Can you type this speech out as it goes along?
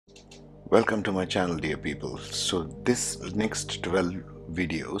Welcome to my channel, dear people. So this next 12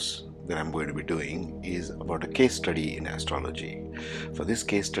 videos that I'm going to be doing is about a case study in astrology. For this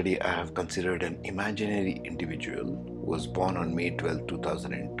case study, I have considered an imaginary individual who was born on May 12,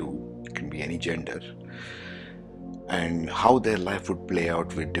 2002. It can be any gender, and how their life would play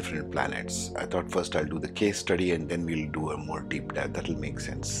out with different planets. I thought first I'll do the case study and then we'll do a more deep dive. That'll make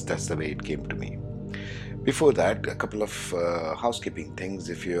sense. That's the way it came to me. Before that, a couple of housekeeping things.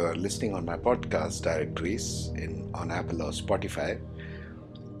 If you are listening on my podcast directories on Apple or Spotify,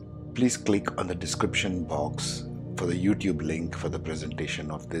 please click on the description box for the YouTube link for the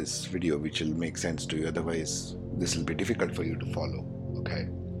presentation of this video, which will make sense to you. Otherwise, this will be difficult for you to follow. Okay.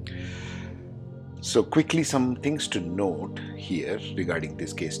 So quickly, some things to note here regarding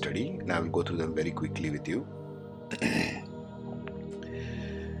this case study, and I will go through them very quickly with you.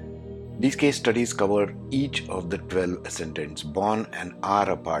 These case studies cover each of the 12 ascendants born an hour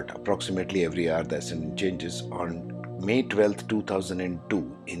apart. Approximately every hour the ascendant changes on May 12th,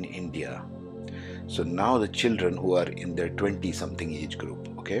 2002 in India. So now the children who are in their 20-something age group,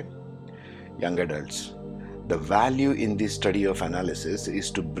 okay, young adults. The value in this study of analysis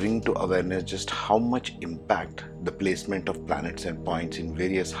is to bring to awareness just how much impact the placement of planets and points in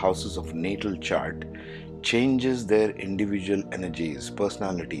various houses of natal chart changes their individual energies,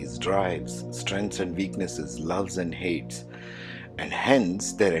 personalities, drives, strengths and weaknesses, loves and hates, and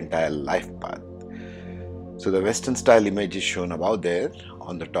hence their entire life path. So the Western style image is shown above there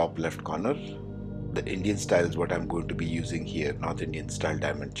on the top left corner. The Indian style is what I'm going to be using here, North Indian style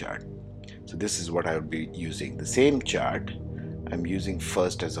diamond chart. So this is what I would be using. The same chart I'm using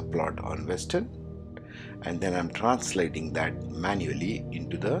first as a plot on Western, and then I'm translating that manually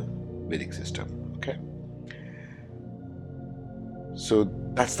into the Vedic system. Okay. So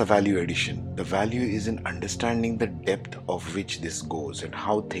that's the value addition. The value is in understanding the depth of which this goes and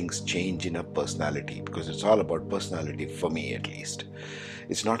how things change in a personality, because it's all about personality for me at least.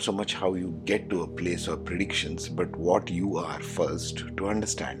 It's not so much how you get to a place or predictions, but what you are first to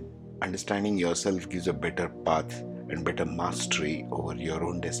understand. Understanding yourself gives a better path and better mastery over your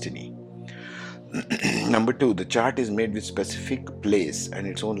own destiny. Number two, the chart is made with specific place and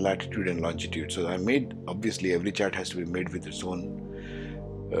its own latitude and longitude. So obviously every chart has to be made with its own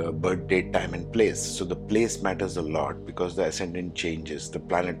birth date, time and place. So the place matters a lot because the ascendant changes, the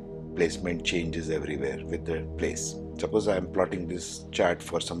planet placement changes everywhere with the place. Suppose I am plotting this chart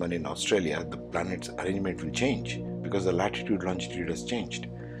for someone in Australia, the planet's arrangement will change because the latitude, longitude has changed.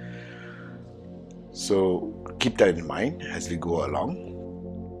 So keep that in mind as we go along.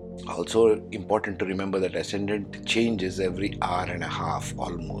 Also important to remember that ascendant changes every hour and a half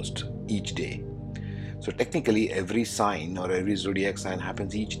almost each day. So technically every sign or every zodiac sign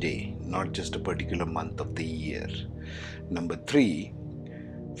happens each day, not just a particular month of the year. Number three,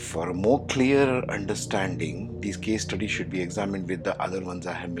 for a more clearer understanding, these case studies should be examined with the other ones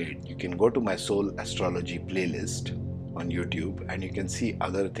I have made. You can go to my Soul Astrology playlist on YouTube and you can see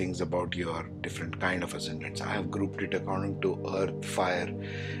other things about your different kind of ascendants. I have grouped it according to earth, fire,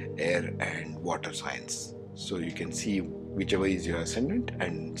 air and water signs. So you can see whichever is your ascendant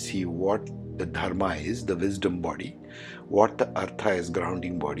and see what the dharma is, the wisdom body, what the artha is,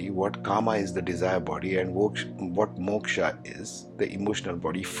 grounding body, what kama is, the desire body, and what moksha is, the emotional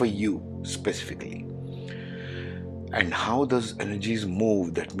body for you specifically. And how those energies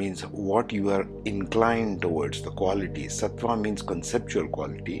move, that means what you are inclined towards, the quality. Sattva means conceptual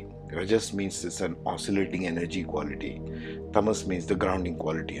quality, Rajas means it's an oscillating energy quality, Tamas means the grounding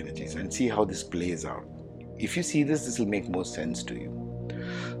quality energies, and see how this plays out. If you see this will make more sense to you.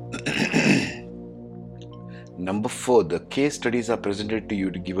 Number four, the case studies are presented to you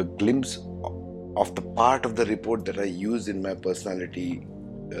to give a glimpse of the part of the report that I use in my personality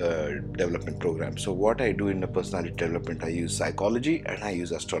development program. So what I do in the personality development, I use psychology and I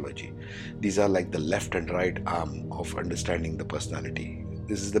use astrology. These are like the left and right arm of understanding the personality.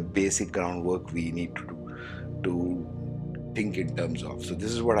 This is the basic groundwork we need to do to think in terms of. So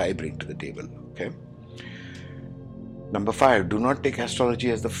this is what I bring to the table. Okay. Number five, do not take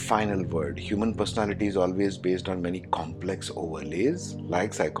astrology as the final word. Human personality is always based on many complex overlays,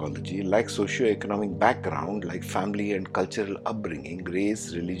 like psychology, like socio-economic background, like family and cultural upbringing,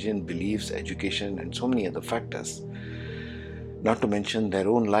 race, religion, beliefs, education, and so many other factors. Not to mention their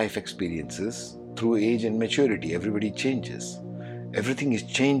own life experiences through age and maturity. Everybody changes. Everything is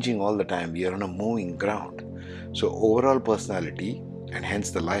changing all the time. We are on a moving ground. So overall personality, and hence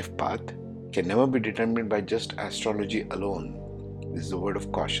the life path, can never be determined by just astrology alone. This is a word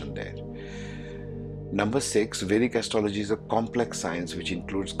of caution there. Number six, Vedic astrology is a complex science which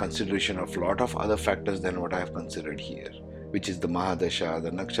includes consideration of a lot of other factors than what I have considered here. which is the Mahadasha,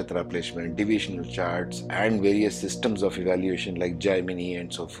 the Nakshatra placement, divisional charts, and various systems of evaluation like Gemini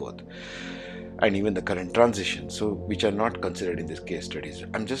and so forth, and even the current transition, so which are not considered in this case studies.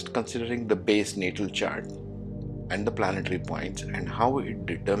 I'm just considering the base natal chart and the planetary points and how it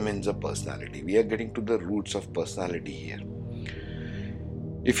determines a personality. We are getting to the roots of personality here.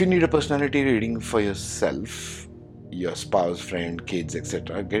 If you need a personality reading for yourself, your spouse, friend, kids,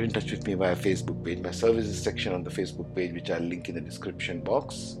 etc., get in touch with me via Facebook page. My services section on the Facebook page, which I'll link in the description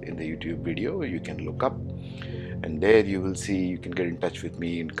box in the YouTube video, you can look up, and there you will see you can get in touch with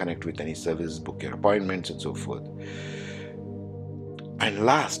me and connect with any service, book your appointments, and so forth. And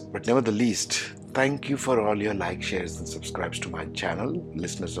last but never the least, thank you for all your likes, shares, and subscribes to my channel,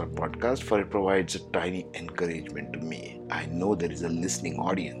 listeners on podcast, for it provides a tiny encouragement to me. I know there is a listening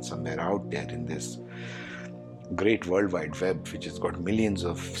audience somewhere out there in this great World Wide Web, which has got millions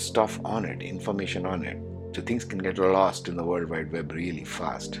of stuff on it, information on it. So things can get lost in the World Wide Web really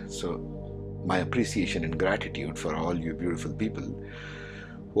fast. So my appreciation and gratitude for all you beautiful people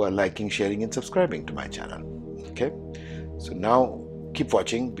who are liking, sharing, and subscribing to my channel. Okay, so now keep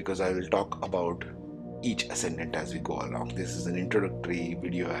watching, because I will talk about each ascendant as we go along. This is an introductory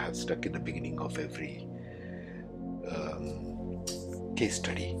video I have stuck in the beginning of every case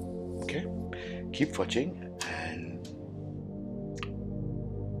study. Okay, keep watching and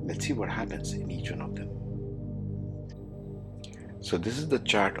let's see what happens in each one of them. So this is the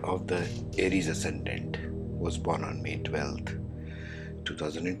chart of the Aries ascendant, who was born on May 12th,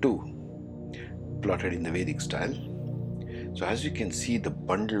 2002, plotted in the Vedic style. So as you can see, the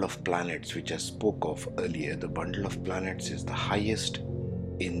bundle of planets which I spoke of earlier, the bundle of planets is the highest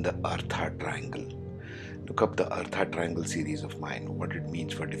in the Artha triangle. Look up the Artha triangle series of mine, what it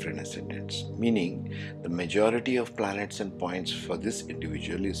means for different ascendants. Meaning the majority of planets and points for this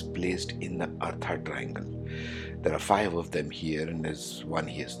individual is placed in the Artha triangle. There are 5 of them here and there's 1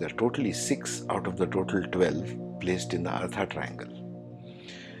 here. So there are totally 6 out of the total 12 placed in the Artha triangle.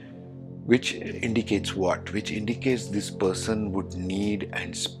 Which indicates what? Which indicates this person would need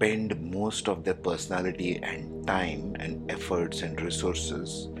and spend most of their personality and time and efforts and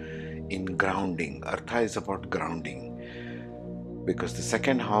resources in grounding. Artha is about grounding, because the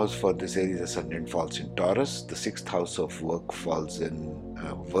second house for this Aries ascendant falls in Taurus, the 6th house of work falls in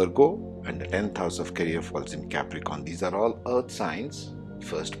Virgo, and the 10th house of career falls in Capricorn. These are all earth signs.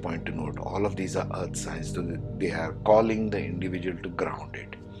 First point to note, all of these are earth signs, so they are calling the individual to ground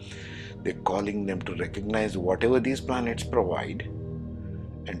it. They're calling them to recognize whatever these planets provide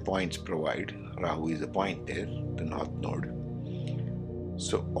and points provide. Rahu is a point there, the north node.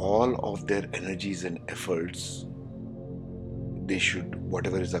 So all of their energies and efforts, they should,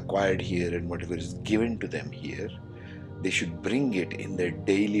 whatever is acquired here and whatever is given to them here, they should bring it in their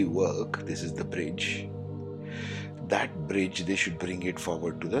daily work. This is the bridge. That bridge, they should bring it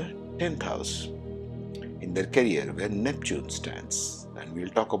forward to the 10th house in their career, where Neptune stands. And we'll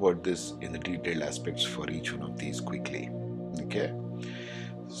talk about this in the detailed aspects for each one of these quickly. Okay,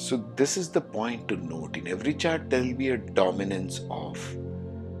 so this is the point to note. In every chart there will be a dominance of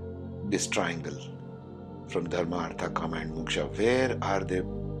this triangle from Dharma, Artha, Kama and Moksha. Where are they,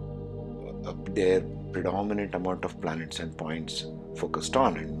 their predominant amount of planets and points focused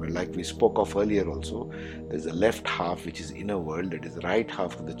on? And like we spoke of earlier also, there's a left half which is inner world, that is the right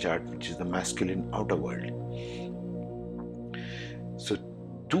half of the chart which is the masculine outer world. So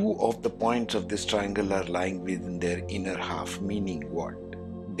 2 of the points of this triangle are lying within their inner half, meaning what?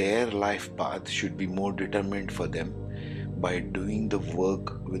 Their life path should be more determined for them by doing the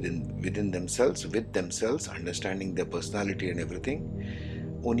work within themselves, with themselves, understanding their personality and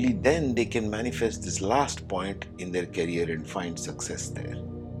everything. Only then they can manifest this last point in their career and find success there.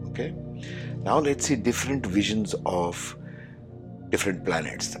 Okay. Now let's see different visions of different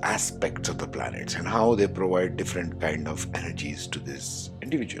planets, aspects of the planets, and how they provide different kind of energies to this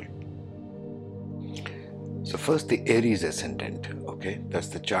individual. So first, the Aries ascendant. Okay, that's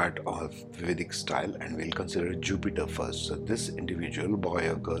the chart of Vedic style, and we'll consider Jupiter first. So this individual,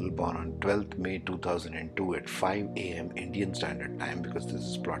 boy or girl, born on 12th May 2002 at 5 a.m. Indian Standard Time, because this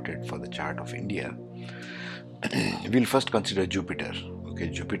is plotted for the chart of India. We'll first consider Jupiter. Okay,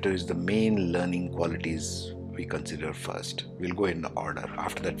 Jupiter is the main learning qualities we consider first. We'll go in order.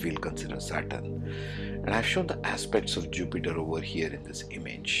 After that, we'll consider Saturn. And I've shown the aspects of Jupiter over here in this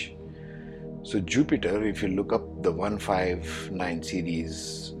image. So Jupiter, if you look up the 159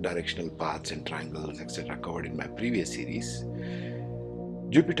 series, directional paths and triangles, etc., covered in my previous series,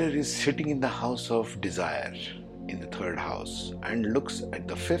 Jupiter is sitting in the house of desire, in the 3rd house, and looks at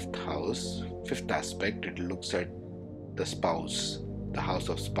the 5th house, 5th aspect. It looks at the spouse, the house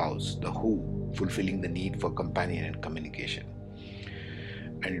of spouse, the who. fulfilling the need for companion and communication.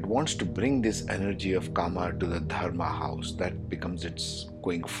 And it wants to bring this energy of karma to the dharma house. That becomes its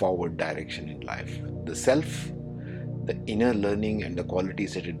going forward direction in life. The self, the inner learning and the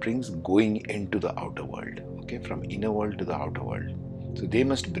qualities that it brings going into the outer world. Okay, from inner world to the outer world. So they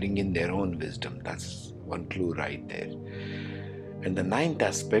must bring in their own wisdom. That's one clue right there. And the ninth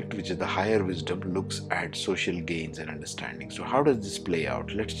aspect, which is the higher wisdom, looks at social gains and understanding. So how does this play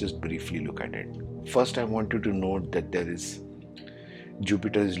out? Let's just briefly look at it. First, I want you to note that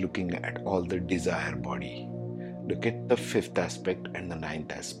Jupiter is looking at all the desire body. Look at the fifth aspect and the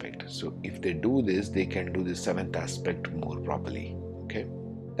ninth aspect. So if they do this, they can do the seventh aspect more properly. Okay,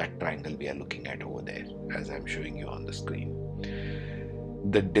 that triangle we are looking at over there, as I'm showing you on the screen.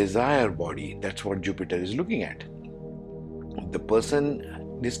 The desire body, that's what Jupiter is looking at.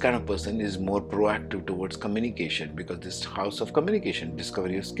 This kind of person is more proactive towards communication, because this house of communication,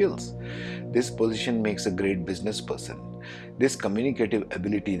 discovery of skills. This position makes a great business person. This communicative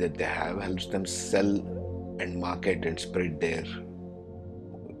ability that they have helps them sell and market and spread their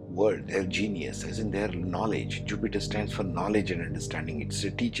word, their genius, as in their knowledge. Jupiter stands for knowledge and understanding. It's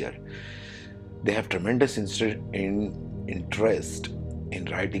a teacher. They have tremendous interest in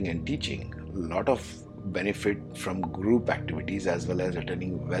writing and teaching. A lot of benefit from group activities, as well as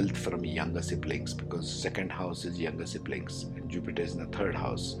attaining wealth from younger siblings, because second house is younger siblings and Jupiter is in the third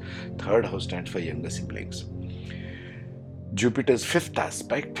house. Third house stands for younger siblings. Jupiter's fifth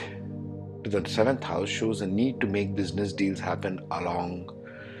aspect to the seventh house shows a need to make business deals happen along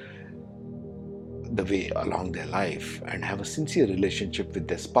the way, along their life, and have a sincere relationship with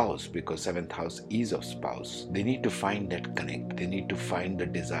their spouse, because seventh house is of spouse. They need to find that connect. They need to find the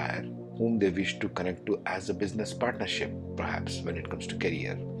desire whom they wish to connect to as a business partnership, perhaps when it comes to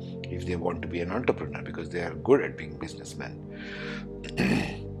career, if they want to be an entrepreneur, because they are good at being businessmen.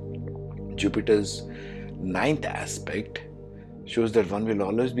 Jupiter's ninth aspect shows that one will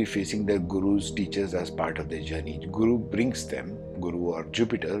always be facing their gurus, teachers as part of their journey. Guru or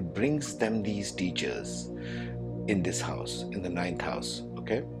Jupiter brings them these teachers in this house, in the ninth house.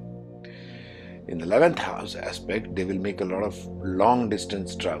 Okay. In the 11th house aspect, they will make a lot of long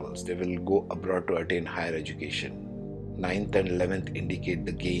distance travels. They will go abroad to attain higher education. 9th and 11th indicate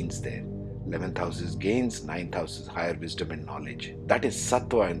the gains there. 11th house is gains, 9th house is higher wisdom and knowledge. That is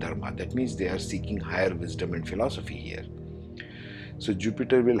sattva and dharma. That means they are seeking higher wisdom and philosophy here. So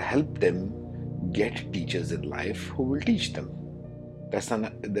Jupiter will help them get teachers in life who will teach them. That's the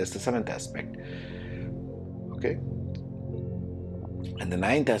 7th aspect. Okay. And the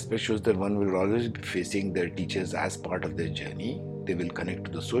 9th aspect shows that one will always be facing their teachers as part of their journey. They will connect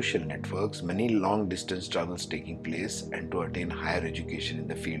to the social networks, many long distance travels taking place, and to attain higher education in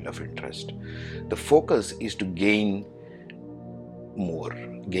the field of interest. The focus is to gain more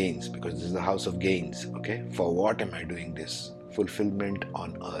gains, because this is the house of gains. Okay, for what am I doing this? Fulfillment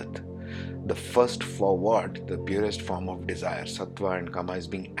on earth. The first for what? The purest form of desire, sattva and kama, is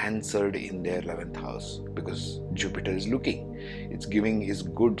being answered in their 11th house, because Jupiter is looking. It's giving his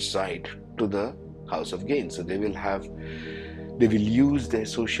good side to the house of gain. So they will use their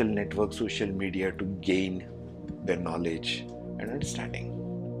social network, social media to gain their knowledge and understanding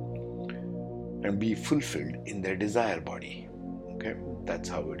and be fulfilled in their desire body. Okay, that's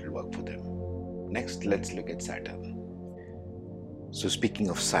how it will work for them. Next, let's look at Saturn. So speaking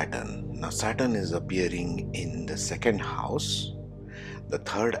of Saturn, now Saturn is appearing in the 2nd house. The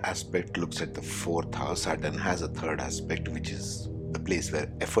 3rd aspect looks at the 4th house. Saturn has a 3rd aspect, which is the place where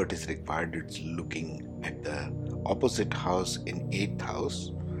effort is required. It's looking at the opposite house in 8th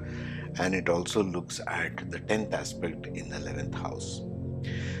house, and it also looks at the 10th aspect in the 11th house.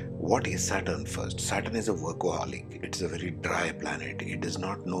 What is Saturn first? Saturn is a workaholic. It's a very dry planet. It does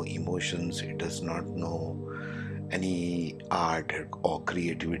not know emotions. It does not know any art or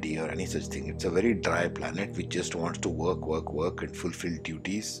creativity or any such thing. It's a very dry planet which just wants to work and fulfill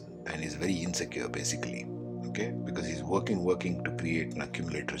duties, and is very insecure basically. Okay, because he's working to create and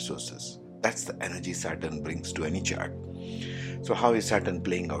accumulate resources. That's the energy Saturn brings to any chart. So how is Saturn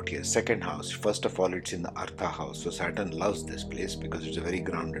playing out here? 2nd house, first of all, it's in the Artha house. So Saturn loves this place because it's a very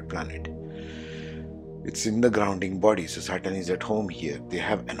grounded planet. It's in the grounding body, so Saturn is at home here. They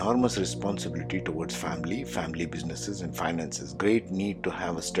have enormous responsibility towards family businesses and finances. Great need to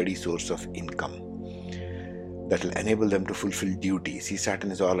have a steady source of income that will enable them to fulfill duty. See, Saturn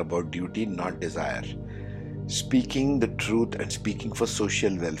is all about duty, not desire. Speaking the truth and speaking for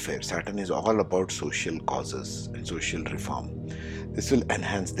social welfare. Saturn is all about social causes and social reform. This will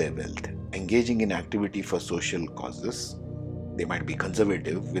enhance their wealth. Engaging in activity for social causes. They might be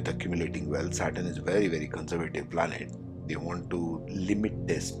conservative with accumulating wealth. Saturn is a very, very conservative planet. They want to limit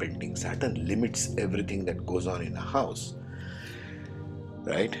their spending. Saturn limits everything that goes on in a house,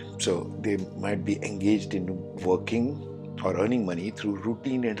 right? So they might be engaged in working or earning money through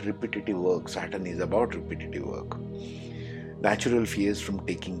routine and repetitive work. Saturn is about repetitive work. Natural fears from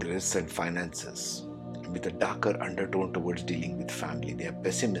taking risks and finances, with a darker undertone towards dealing with family. They are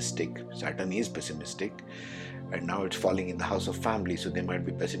pessimistic. Saturn is pessimistic, and now it's falling in the house of family, so they might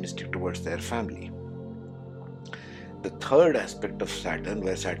be pessimistic towards their family. The third aspect of Saturn,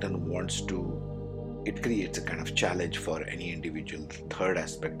 where Saturn wants to, it creates a kind of challenge for any individual. The third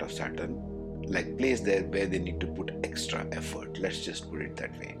aspect of Saturn, like place there where they need to put extra effort. Let's just put it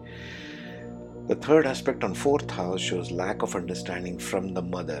that way. The third aspect on fourth house shows lack of understanding from the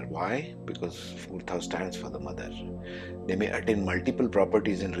mother. Why? Because fourth house stands for the mother. They may attain multiple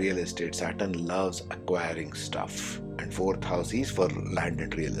properties in real estate. Saturn loves acquiring stuff, and fourth house is for land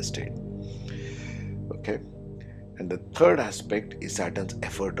and real estate. Okay. And the third aspect is Saturn's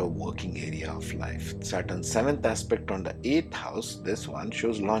effort or working area of life. Saturn's seventh aspect on the eighth house, this one,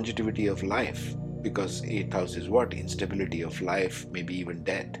 shows longevity of life, because eighth house is what? Instability of life, maybe even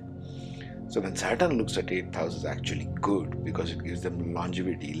death. So when Saturn looks at eighth house, is actually good because it gives them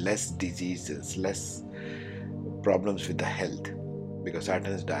longevity, less diseases, less problems with the health, because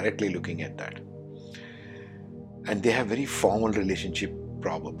Saturn is directly looking at that. And they have very formal relationship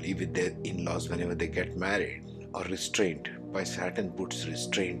probably with their in-laws whenever they get married, or restraint. Why Saturn puts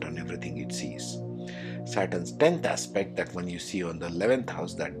restraint on everything it sees. Saturn's 10th aspect, that one you see on the 11th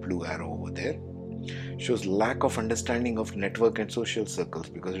house, that blue arrow over there, shows lack of understanding of network and social circles,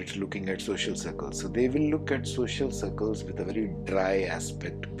 because it's looking at social circles. So they will look at social circles with a very dry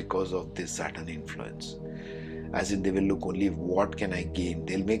aspect because of this Saturn influence. As in, they will look only what can I gain.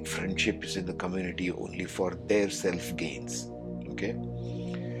 They'll make friendships in the community only for their self gains. Okay.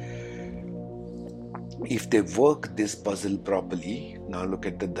 If they work this puzzle properly, now look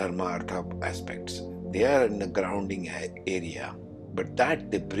at the Dharma Artha aspects. They are in the grounding area, but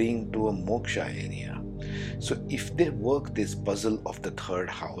that they bring to a moksha area. So if they work this puzzle of the third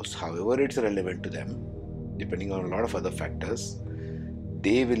house, however it's relevant to them, depending on a lot of other factors,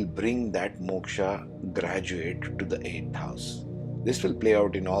 they will bring that moksha graduate to the 8th house. This will play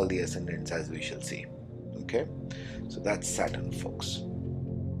out in all the ascendants, as we shall see. Okay, so that's Saturn, folks.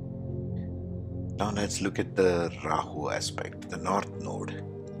 Now let's look at the Rahu aspect, the North Node.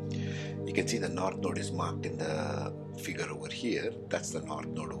 You can see the North Node is marked in the figure over here. That's the North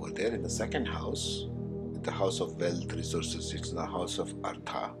Node over there in the second house, the house of wealth, resources. It's the house of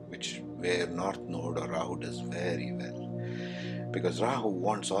Artha, where North Node or Rahu does very well. Because Rahu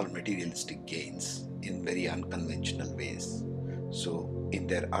wants all materialistic gains in very unconventional ways. So in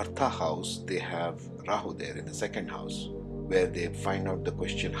their Artha house, they have Rahu there in the second house, where they find out the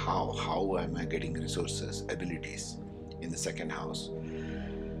question, how am I getting resources, abilities in the second house.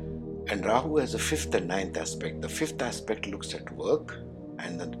 And Rahu has a 5th and 9th aspect. The 5th aspect looks at work,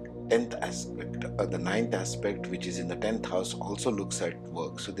 and the 10th aspect, or the 9th aspect, which is in the 10th house, also looks at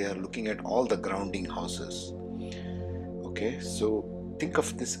work. So they are looking at all the grounding houses. Okay, so think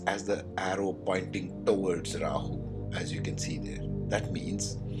of this as the arrow pointing towards Rahu, as you can see there. That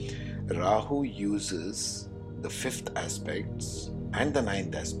means Rahu uses the 5th aspects and the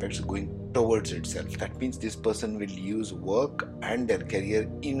 9th aspects going towards itself. That means this person will use work and their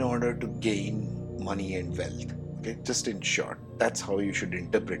career in order to gain money and wealth. Okay, just in short, that's how you should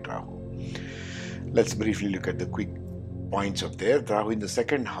interpret Rahu. Let's briefly look at the quick points of there. Rahu in the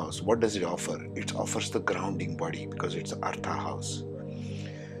second house, what does it offer? It offers the grounding body, because it's Artha house.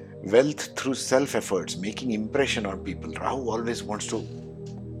 Wealth through self-efforts, making impression on people. Rahu always wants to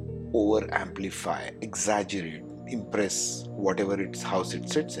over-amplify, exaggerate, impress whatever its house it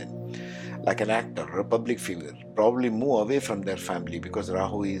sits in. Like an actor or a public figure, probably move away from their family, because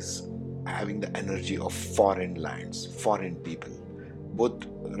Rahu is having the energy of foreign lands, foreign people. Both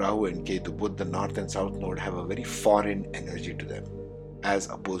Rahu and Ketu, both the North and South Node, have a very foreign energy to them, as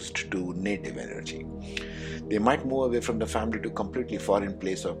opposed to native energy. They might move away from the family to completely foreign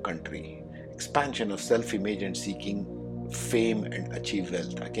place or country. Expansion of self-image and seeking fame and achieve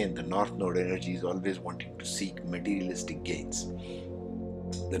wealth. Again, the North Node energy is always wanting to seek materialistic gains.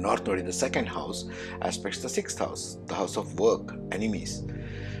 The North Node in the second house aspects the 6th house, the house of work, enemies.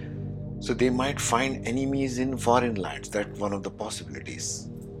 So they might find enemies in foreign lands. That's one of the possibilities.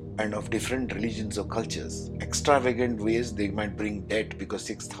 And of different religions or cultures. Extravagant ways they might bring debt, because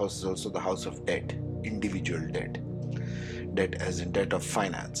 6th house is also the house of debt, individual debt. Debt as in debt of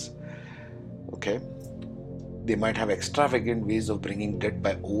finance. Okay. They might have extravagant ways of bringing debt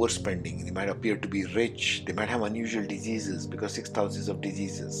by overspending. They might appear to be rich. They might have unusual diseases because 6th house is of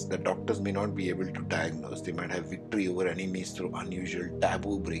diseases that doctors may not be able to diagnose. They might have victory over enemies through unusual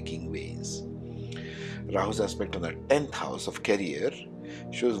taboo breaking ways. Rahu's aspect on the 10th house of career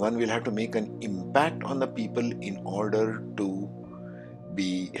shows one will have to make an impact on the people in order to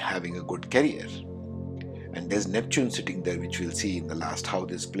be having a good career. And there's Neptune sitting there, which we'll see in the last how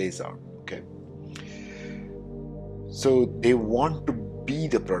this plays out. Okay. So they want to be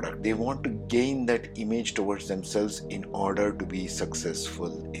the product. They want to gain that image towards themselves in order to be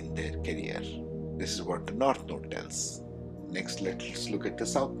successful in their career. This is what the North Node tells. Next, let's look at the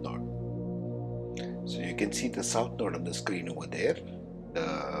South Node. So you can see the South Node on the screen over there,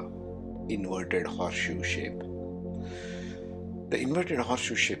 the inverted horseshoe shape. The inverted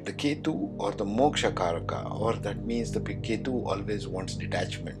horseshoe shape, the Ketu or the Moksha Karaka, or that means the Ketu always wants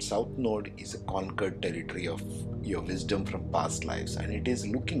detachment. South Node is a conquered territory of your wisdom from past lives, and it is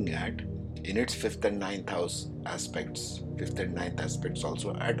looking at, in its 5th and 9th house aspects, 5th and 9th aspects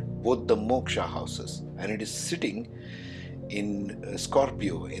also, at both the Moksha houses, and it is sitting in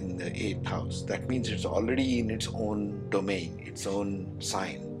Scorpio in the 8th house. That means it's already in its own domain, its own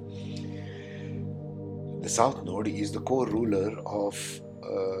sign. The South Node is the co-ruler of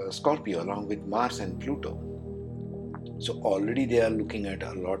Scorpio along with Mars and Pluto. So already they are looking at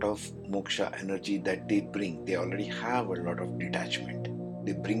a lot of moksha energy that they bring. They already have a lot of detachment.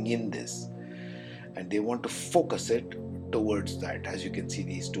 They bring in this and they want to focus it towards that. As you can see,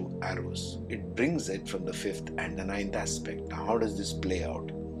 these two arrows, it brings it from the 5th and the 9th aspect. Now how does this play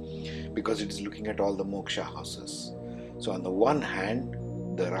out? Because it is looking at all the moksha houses. So on the one hand,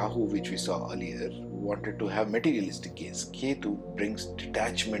 the Rahu, which we saw earlier, wanted to have materialistic gains. Ketu brings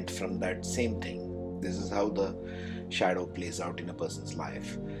detachment from that same thing. This is how the shadow plays out in a person's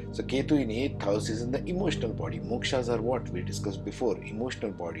life. So Ketu in 8th house is in the emotional body. Mokshas are what we discussed before.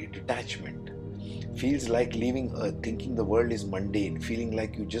 Emotional body, detachment. Feels like leaving earth, thinking the world is mundane, feeling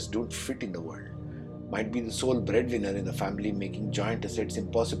like you just don't fit in the world. Might be the sole breadwinner in the family, making joint assets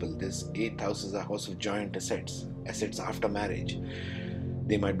impossible. This 8th house is a house of joint assets after marriage.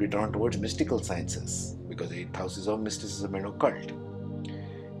 They might be drawn towards mystical sciences because 8th house is of mysticism and occult.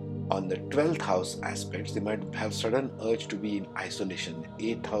 On the 12th house aspects, they might have sudden urge to be in isolation.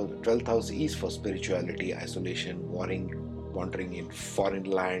 12th house is for spirituality, isolation, wandering in foreign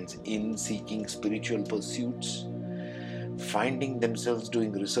lands, in seeking spiritual pursuits, finding themselves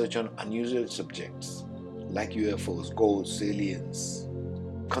doing research on unusual subjects like UFOs, ghosts, aliens,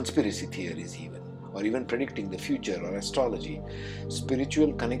 conspiracy theories even, or even predicting the future or astrology.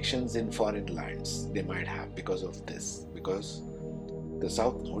 Spiritual connections in foreign lands they might have because of this, because the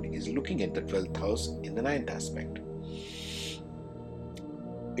South Node is looking at the 12th house in the 9th aspect.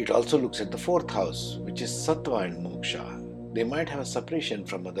 It also looks at the 4th house, which is Sattva and Moksha. They might have a separation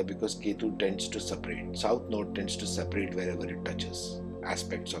from other because Ketu tends to separate. South Node tends to separate wherever it touches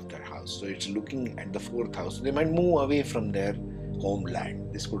aspects of their house. So it's looking at the 4th house. They might move away from their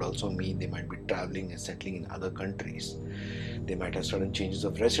homeland. This could also mean they might be traveling and settling in other countries. They might have sudden changes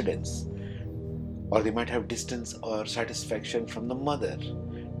of residence, or they might have distance or satisfaction from the mother.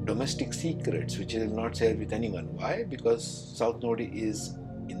 Domestic secrets which they will not share with anyone. Why? Because South Node is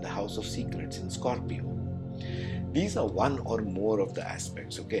in the house of secrets in Scorpio. These are one or more of the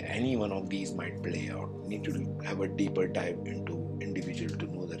aspects. Okay, any one of these might play out. You need to have a deeper dive into individual to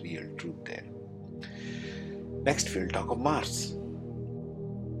know the real truth there. Next, we'll talk of Mars.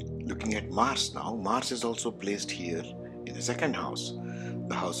 Looking at Mars now, Mars is also placed here in the 2nd house,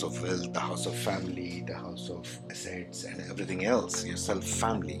 the house of wealth, the house of family, the house of assets, and everything else. Yourself,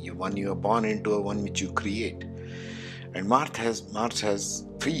 family, one you are born into, a one which you create. And Mars has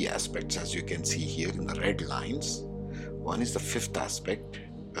 3 aspects, as you can see here in the red lines. One is the 4th aspect,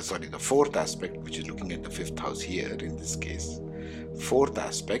 which is looking at the 5th house here in this case. 4th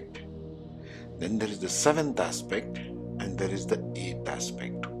aspect. Then there is the 7th aspect, and there is the 8th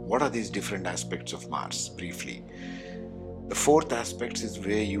aspect. What are these different aspects of Mars? Briefly, the 4th aspect is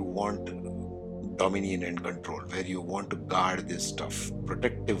where you want dominion and control, where you want to guard this stuff.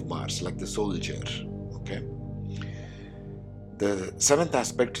 Protective Mars, like the soldier. Okay. The 7th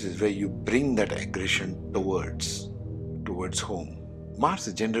aspect is where you bring that aggression towards home. Mars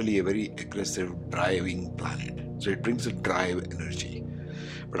is generally a very aggressive, driving planet. So it brings a drive energy.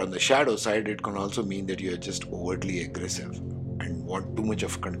 But on the shadow side, it can also mean that you are just overtly aggressive and want too much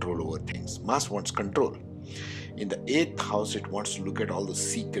of control over things. Mars wants control. In the 8th house, it wants to look at all the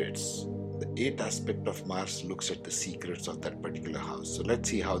secrets. The 8th aspect of Mars looks at the secrets of that particular house. So let's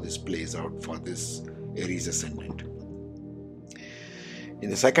see how this plays out for this Aries ascendant. In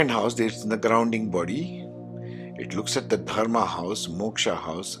the 2nd house, there's the grounding body. It looks at the dharma house, moksha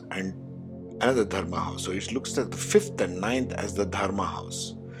house, and another dharma house. So it looks at the 5th and 9th as the dharma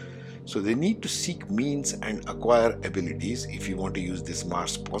house. So they need to seek means and acquire abilities, if you want to use this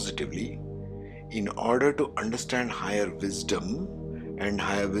Mars positively, in order to understand higher wisdom and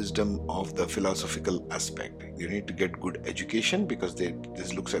higher wisdom of the philosophical aspect. You need to get good education, because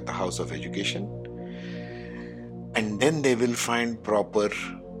this looks at the house of education. And then they will find proper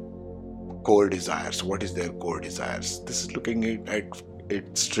core desires. What is their core desires? This is looking at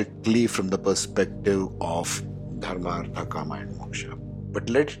it strictly from the perspective of dharma, artha, kama and moksha. But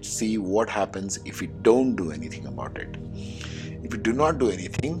let's see what happens if we don't do anything about it. If we do not do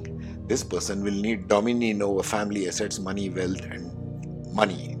anything, this person will need dominion over family assets, money, wealth, and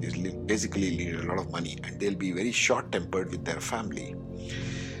money. They basically need a lot of money, and they'll be very short-tempered with their family.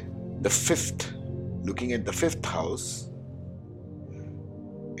 The 5th, looking at the 5th house,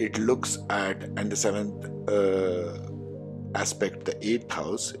 it looks at, and the 7th aspect, the 8th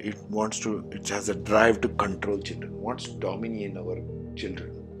house, it has a drive to control children, wants dominion over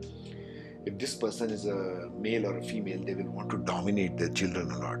children. If this person is a male or a female, they will want to dominate their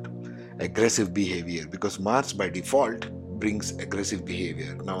children a lot. Aggressive behavior, because Mars by default brings aggressive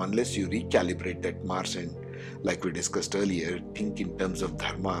behavior. Now, unless you recalibrate that Mars and, like we discussed earlier, think in terms of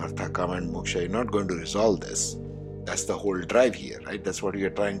dharma, artha, kama and moksha, you're not going to resolve this. That's the whole drive here, right? That's what you're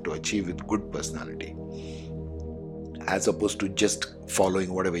trying to achieve with good personality, as opposed to just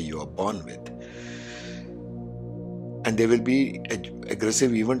following whatever you are born with. And they will be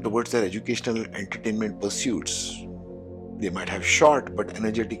aggressive even towards their educational entertainment pursuits. They might have short but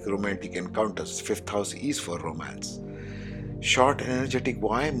energetic romantic encounters. 5th house is for romance. Short and energetic.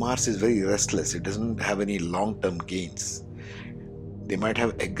 Why? Mars is very restless. It doesn't have any long-term gains. They might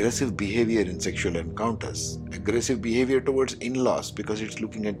have aggressive behavior in sexual encounters. Aggressive behavior towards in-laws, because it's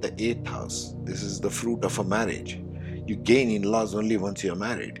looking at the 8th house. This is the fruit of a marriage. You gain in-laws only once you're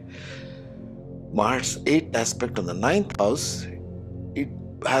married. Mars 8th aspect on the 9th house, it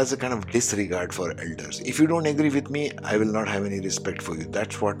has a kind of disregard for elders. If you don't agree with me, I will not have any respect for you.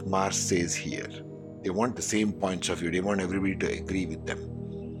 That's what Mars says here. They want the same points of view. They want everybody to agree with them.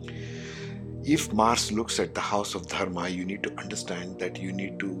 If Mars looks at the house of dharma, you need to understand that you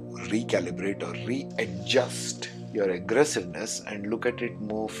need to recalibrate or readjust your aggressiveness and look at it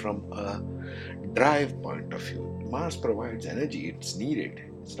more from a drive point of view. Mars provides energy. It's needed.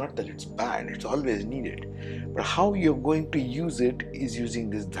 It's not that it's bad, it's always needed. But how you're going to use it is using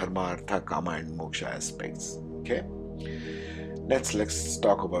this dharma, artha, kama and moksha aspects. Okay? Let's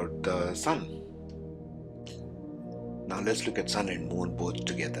talk about the sun. Now let's look at sun and moon both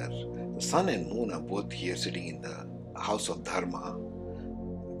together. The sun and moon are both here sitting in the house of dharma,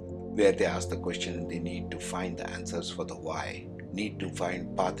 where they ask the question and they need to find the answers for the why. Need to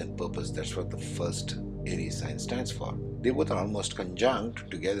find path and purpose. That's what the first Aries sign stands for. They both are almost conjunct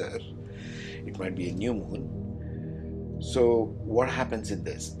together. It might be a new moon. So what happens in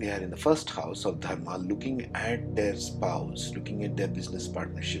this? They are in the 1st house of dharma, looking at their spouse, looking at their business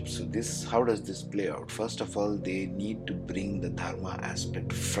partnership. So how does this play out? First of all, they need to bring the dharma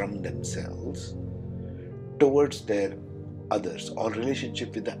aspect from themselves towards their others, or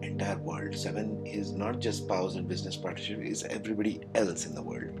relationship with the entire world. 7 is not just spouse and business partnership, it's everybody else in the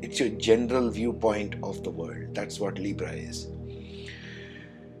world. It's your general viewpoint of the world. That's what Libra is.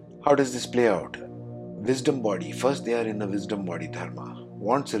 How does this play out? Wisdom body. First, they are in the wisdom body dharma.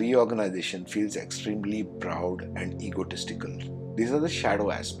 Wants reorganization, feels extremely proud and egotistical. These are the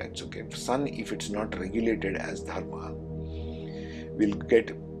shadow aspects. Okay, sun, if it's not regulated as dharma, will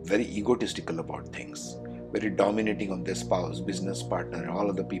get very egotistical about things, very dominating on their spouse, business partner, and all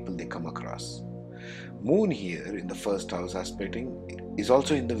other people they come across. Moon here in the 1st house aspecting is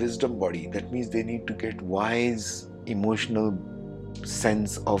also in the wisdom body. That means they need to get wise, emotional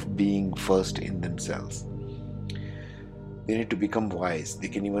sense of being first in themselves. They need to become wise. They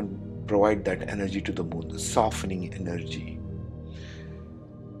can even provide that energy to the moon, the softening energy.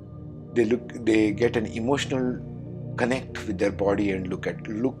 They get an emotional connect with their body and look at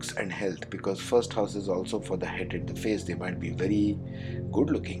looks and health, because 1st house is also for the head and the face. They might be very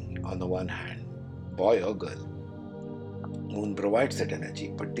good looking on the one hand, boy or girl. Moon provides that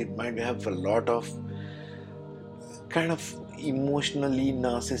energy, but they might have a lot of kind of emotionally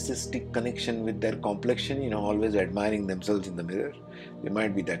narcissistic connection with their complexion, always admiring themselves in the mirror. They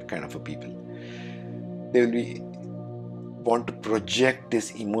might be that kind of a people. They will want to project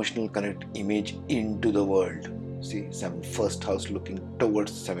this emotional connect image into the world. See, 1st house looking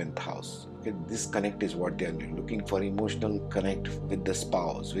towards 7th house. Okay, this connect is what they are looking for, emotional connect with the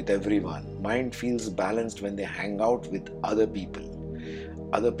spouse, with everyone. Mind feels balanced when they hang out with other people.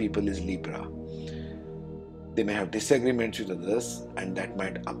 Other people is Libra. They may have disagreements with others, and that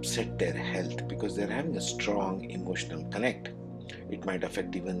might upset their health because they're having a strong emotional connect. It might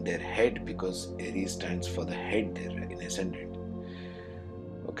affect even their head because Aries stands for the head there in ascendant.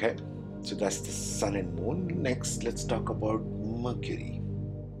 Okay, so that's the sun and moon. Next, let's talk about Mercury.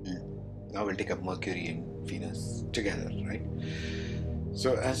 Now we'll take up Mercury and Venus together, right?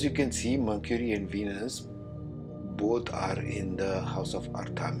 So as you can see, Mercury and Venus both are in the house of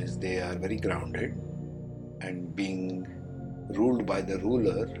Artha, means they are very grounded, and being ruled by the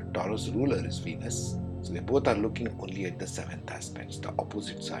ruler, Taurus ruler is Venus. So they both are looking only at the seventh aspects, the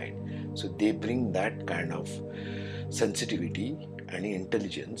opposite side. So they bring that kind of sensitivity and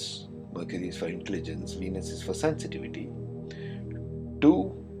intelligence. Mercury is for intelligence, Venus is for sensitivity,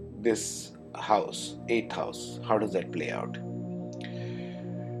 to this house, 8th house. How does that play out?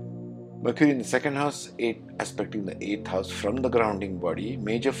 Mercury in the second house, aspecting the 8th house from the grounding body.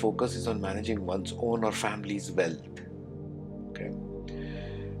 Major focus is on managing one's own or family's wealth. Okay.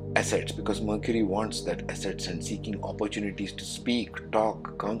 Assets, because Mercury wants that assets and seeking opportunities to speak,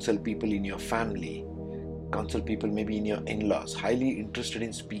 talk, counsel people in your family, counsel people maybe in your in-laws, highly interested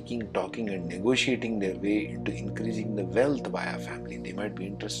in speaking, talking and negotiating their way into increasing the wealth via family. They might be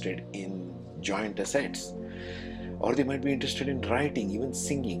interested in joint assets, or they might be interested in writing, even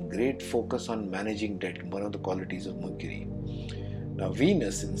singing. Great focus on managing debt, one of the qualities of Mercury. Now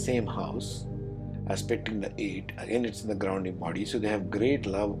Venus in the same house, aspecting the 8, again it's in the grounding body, so they have great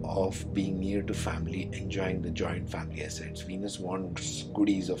love of being near to family, enjoying the joint family assets. Venus wants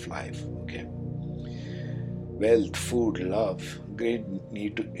goodies of life, okay? Wealth, food, love, great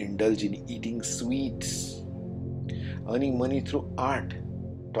need to indulge in eating sweets, earning money through art.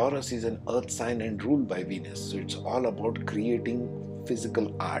 Taurus is an earth sign and ruled by Venus, so it's all about creating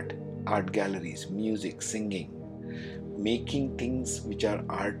physical art, art galleries, music, singing, making things which are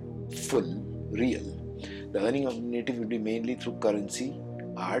artful real. The earning of the native will be mainly through currency,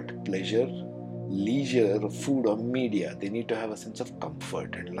 art, pleasure, leisure, food or media. They need to have a sense of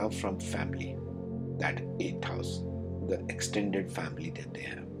comfort and love from family. That 8th house, the extended family that they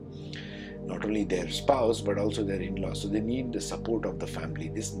have. Not only their spouse but also their in-laws. So they need the support of the family.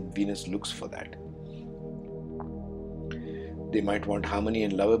 This Venus looks for that. They might want harmony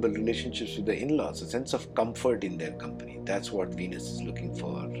and lovable relationships with the in-laws, a sense of comfort in their company. That's what Venus is looking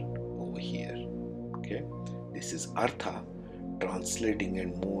for over here. Okay, this is Artha translating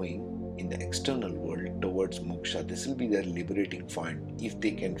and moving in the external world towards moksha. This will be their liberating point. If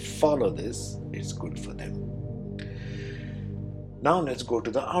they can follow this, it's good for them. Now let's go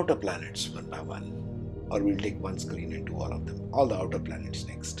to the outer planets one by one, or we'll take one screen and do all of them, all the outer planets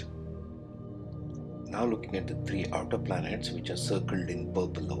next. Now looking at the 3 outer planets which are circled in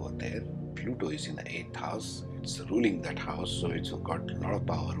purple over there. Pluto is in the 8th house. It's ruling that house, so it's got a lot of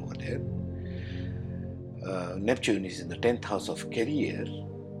power over there. Neptune is in the 10th house of career,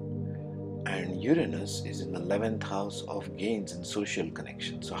 and Uranus is in the 11th house of gains and social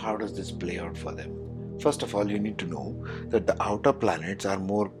connections. So how does this play out for them? First of all, you need to know that the outer planets are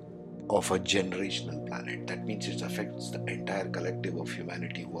more of a generational planet. That means it affects the entire collective of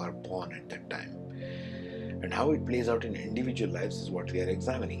humanity who are born at that time. And how it plays out in individual lives is what we are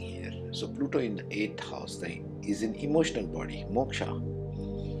examining here. So Pluto in the 8th house is an emotional body,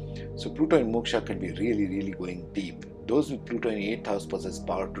 moksha. So Pluto in moksha can be really going deep. Those with Pluto in 8th house possess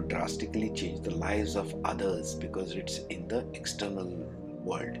power to drastically change the lives of others because it's in the external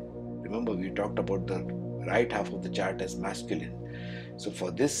world. Remember, we talked about the right half of the chart as masculine. So for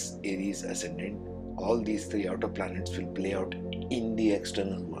this Aries ascendant, all these 3 outer planets will play out in the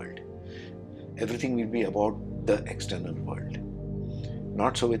external world. Everything will be about the external world.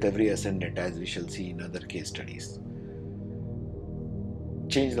 Not so with every ascendant, as we shall see in other case studies.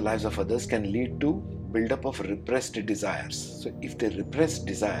 Change the lives of others can lead to build-up of repressed desires. So if they repress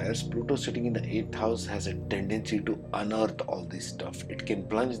desires, Pluto sitting in the 8th house has a tendency to unearth all this stuff. It can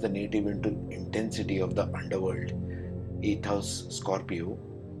plunge the native into intensity of the underworld. 8th house Scorpio,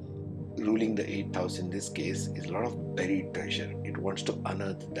 ruling the 8th house in this case, is a lot of buried treasure. It wants to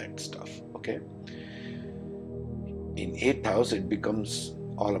unearth that stuff. Okay. In 8th house, it becomes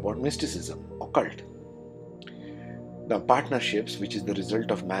all about mysticism, occult. Now, partnerships, which is the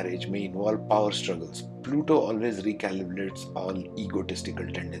result of marriage, may involve power struggles. Pluto always recalibrates all egotistical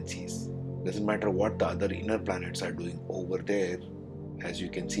tendencies. Doesn't matter what the other inner planets are doing over there, as you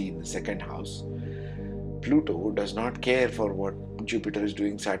can see in the 2nd house. Pluto does not care for what Jupiter is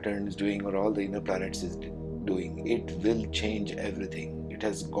doing, Saturn is doing, or all the inner planets is doing. It will change everything. It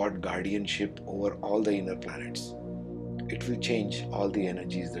has got guardianship over all the inner planets. It will change all the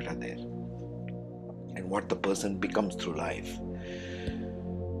energies that are there and what the person becomes through life.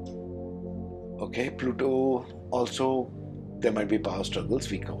 Okay, Pluto also, there might be power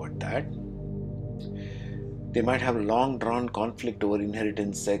struggles, we covered that. They might have long drawn conflict over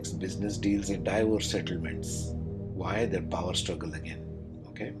inheritance, sex, business deals, and divorce settlements. Why? Their power struggle again.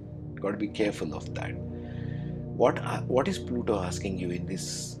 Okay, got to be careful of that. What is Pluto asking you in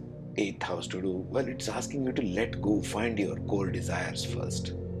this 8th house to do? Well, it's asking you to let go, find your core desires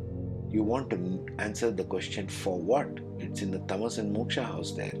first. You want to answer the question for what? It's in the Tamas and Moksha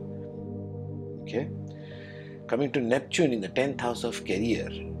house there. Okay, coming to Neptune in the 10th house of career,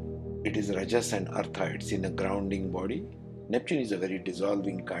 it is Rajas and Artha, it's in a grounding body. Neptune is a very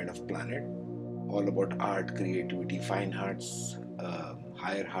dissolving kind of planet, all about art, creativity, fine arts,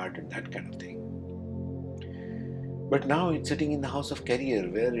 higher heart, and that kind of thing. But now it's sitting in the house of career,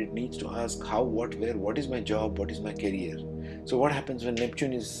 where it needs to ask how, what, where, what is my job, what is my career. So what happens when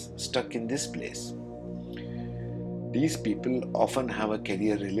Neptune is stuck in this place? These people often have a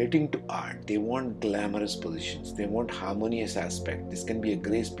career relating to art. They want glamorous positions. They want harmonious aspect. This can be a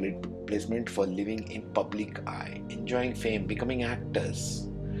great placement for living in public eye, enjoying fame, becoming actors,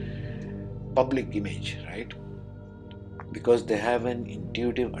 public image, right? Because they have an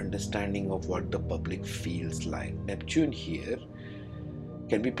intuitive understanding of what the public feels like. Neptune here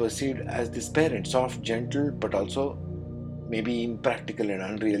can be perceived as this parent, soft, gentle, but also maybe impractical and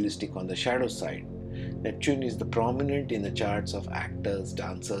unrealistic on the shadow side. Neptune is the prominent in the charts of actors,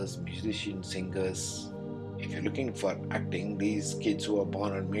 dancers, musicians, singers. If you're looking for acting, these kids who are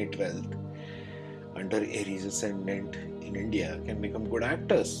born on May 12th under Aries ascendant in India can become good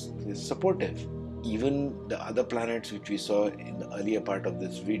actors. This is supportive. Even the other planets which we saw in the earlier part of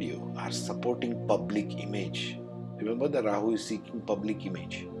this video are supporting public image. Remember, the Rahu is seeking public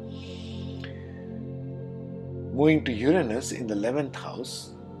image. Moving to Uranus in the 11th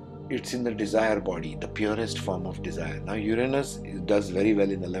house, it's in the desire body, the purest form of desire. Now Uranus does very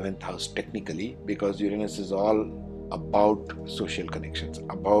well in the 11th house technically, because Uranus is all about social connections,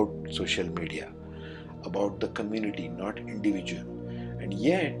 about social media, about the community, not individual. And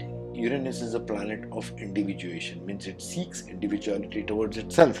yet Uranus is a planet of individuation, means it seeks individuality towards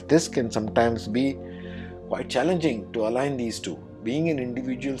itself. This can sometimes be quite challenging to align these two. Being an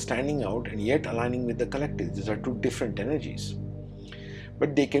individual, standing out, and yet aligning with the collective. These are two different energies.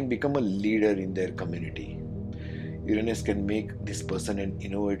 But they can become a leader in their community. Uranus can make this person an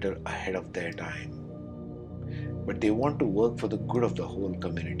innovator ahead of their time. But they want to work for the good of the whole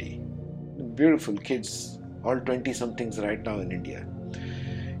community. Beautiful kids, all 20-somethings right now in India.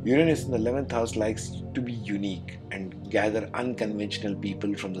 Uranus in the 11th house likes to be unique and gather unconventional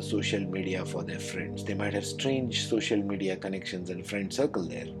people from the social media for their friends. They might have strange social media connections and friend circle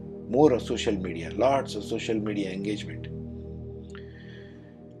there. More of social media, lots of social media engagement.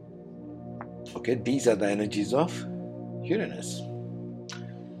 Okay, these are the energies of Uranus.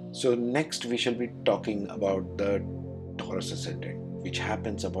 So next we shall be talking about the Taurus ascendant, which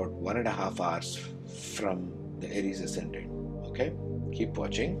happens about 1.5 hours from the Aries ascendant. Okay, keep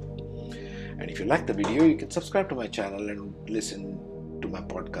watching. And if you like the video, you can subscribe to my channel and listen to my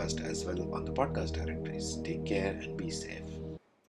podcast as well on the podcast directories. Take care and be safe.